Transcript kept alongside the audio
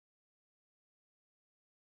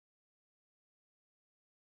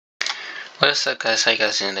What's up guys, how you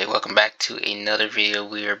guys doing today? Welcome back to another video.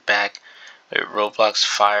 We are back with Roblox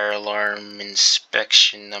fire alarm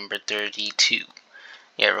inspection number 32.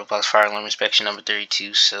 Roblox fire alarm inspection number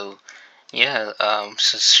 32. So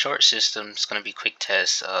so short system. It's gonna be quick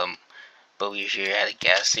test. But we're here at a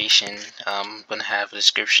gas station. I'm gonna have a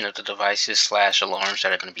description of the devices / alarms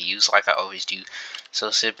that are gonna be used like I always do.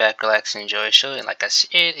 So sit back, relax, and enjoy the show. And like I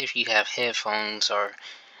said, if you have headphones or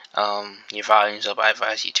your volume's up, I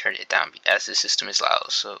advise you turn it down as the system is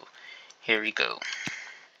loud. So here we go.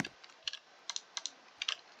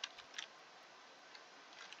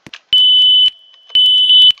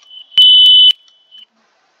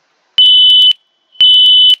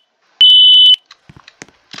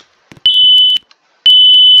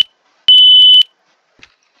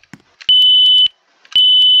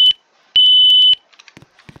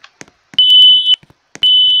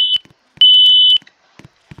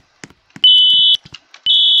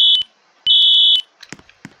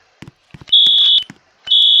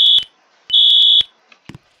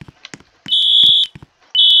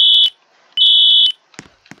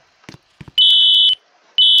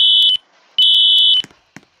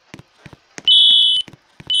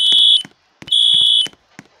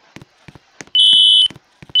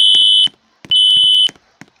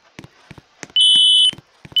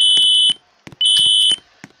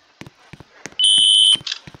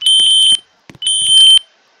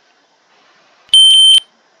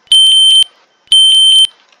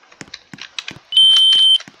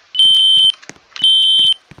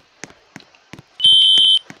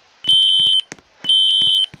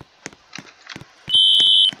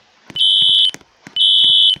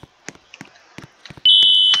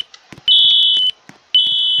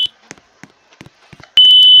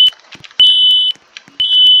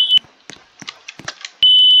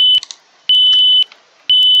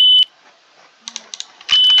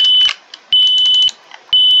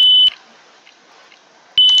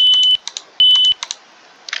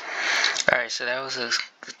 Alright, so that was a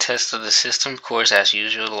test of the system. Of course, as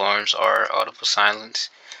usual, alarms are audible silence.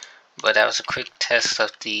 But that was a quick test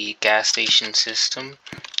of the gas station system.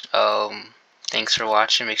 Thanks for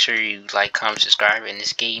watching. Make sure you like, comment, subscribe. In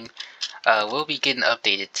this game, we'll be getting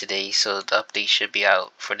updated today, so the update should be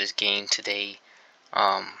out for this game today.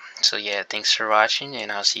 So yeah, thanks for watching, and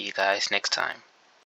I'll see you guys next time.